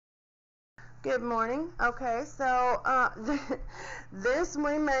Good morning. Okay, so this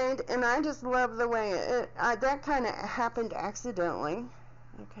we made, and I just love the way that kind of happened accidentally.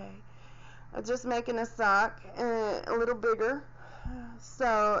 Okay, just making a sock a little bigger,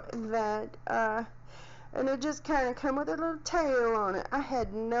 so that and it just kind of come with a little tail on it. I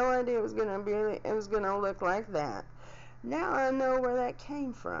had no idea it was gonna look like that. Now I know where that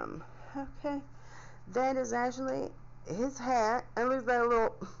came from. Okay, that is actually his hat. At least that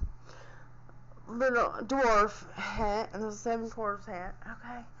little dwarf hat, and the 7/4 hat.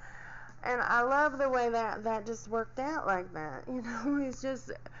 Okay, and I love the way that just worked out like that. It's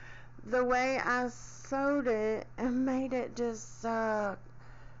just the way I sewed it and made it just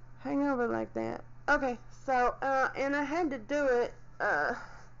hang over like that. Okay, so and I had to do it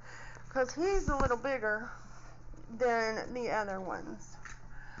because he's a little bigger than the other ones.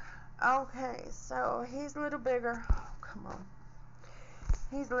 Okay, so he's a little bigger. Oh, come on.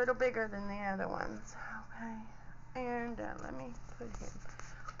 He's a little bigger than the other ones. Okay, and let me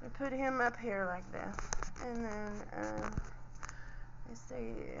put him up here like this, and then let's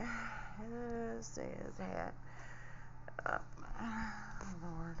see his hat. Oh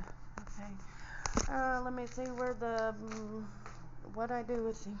Lord. Okay. Let me see where what I do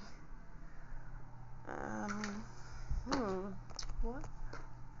with him. What?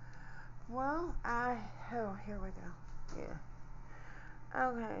 Well, here we go. Yeah.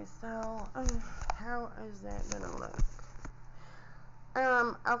 Okay, so how is that gonna look?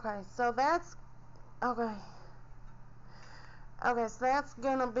 Okay, so that's okay. Okay, so that's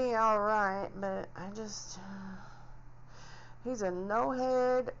gonna be alright, but I just he's a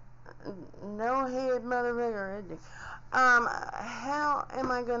no-head mother rigger, isn't he? How am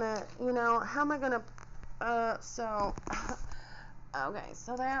I gonna, so okay,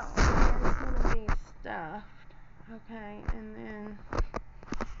 so that one's gonna be stuffed. Okay, and then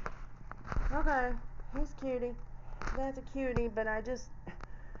okay, he's cutie. That's a cutie, but I just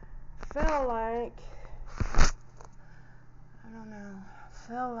felt like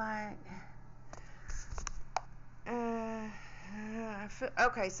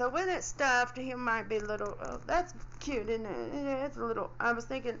okay, so when it's stuffed, he might be a little, that's cute, isn't it? It's a little, I was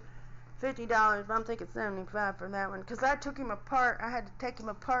thinking $50, but I'm thinking $75 for that one, because I took him apart. I had to take him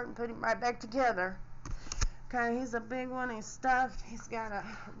apart and put him right back together. Okay, he's a big one. He's stuffed. He's got a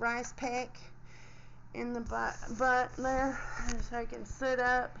rice pack in the butt there, so he can sit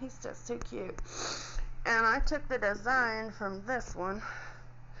up. He's just too cute. And I took the design from this one,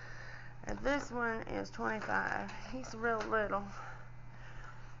 and this one is $25. He's real little.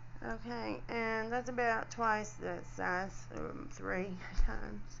 Okay, and that's about twice that size, 3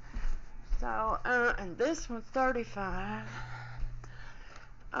 times. So, and this one's $35.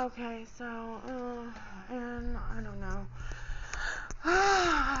 Okay, so, and I don't know,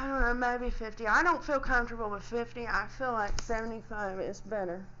 maybe 50. I don't feel comfortable with 50. I feel like 75 is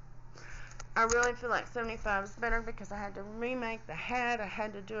better. I really feel like 75 is better because I had to remake the hat. I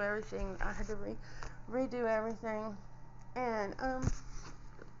had to do everything. I had to redo everything. And,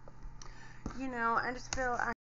 I just feel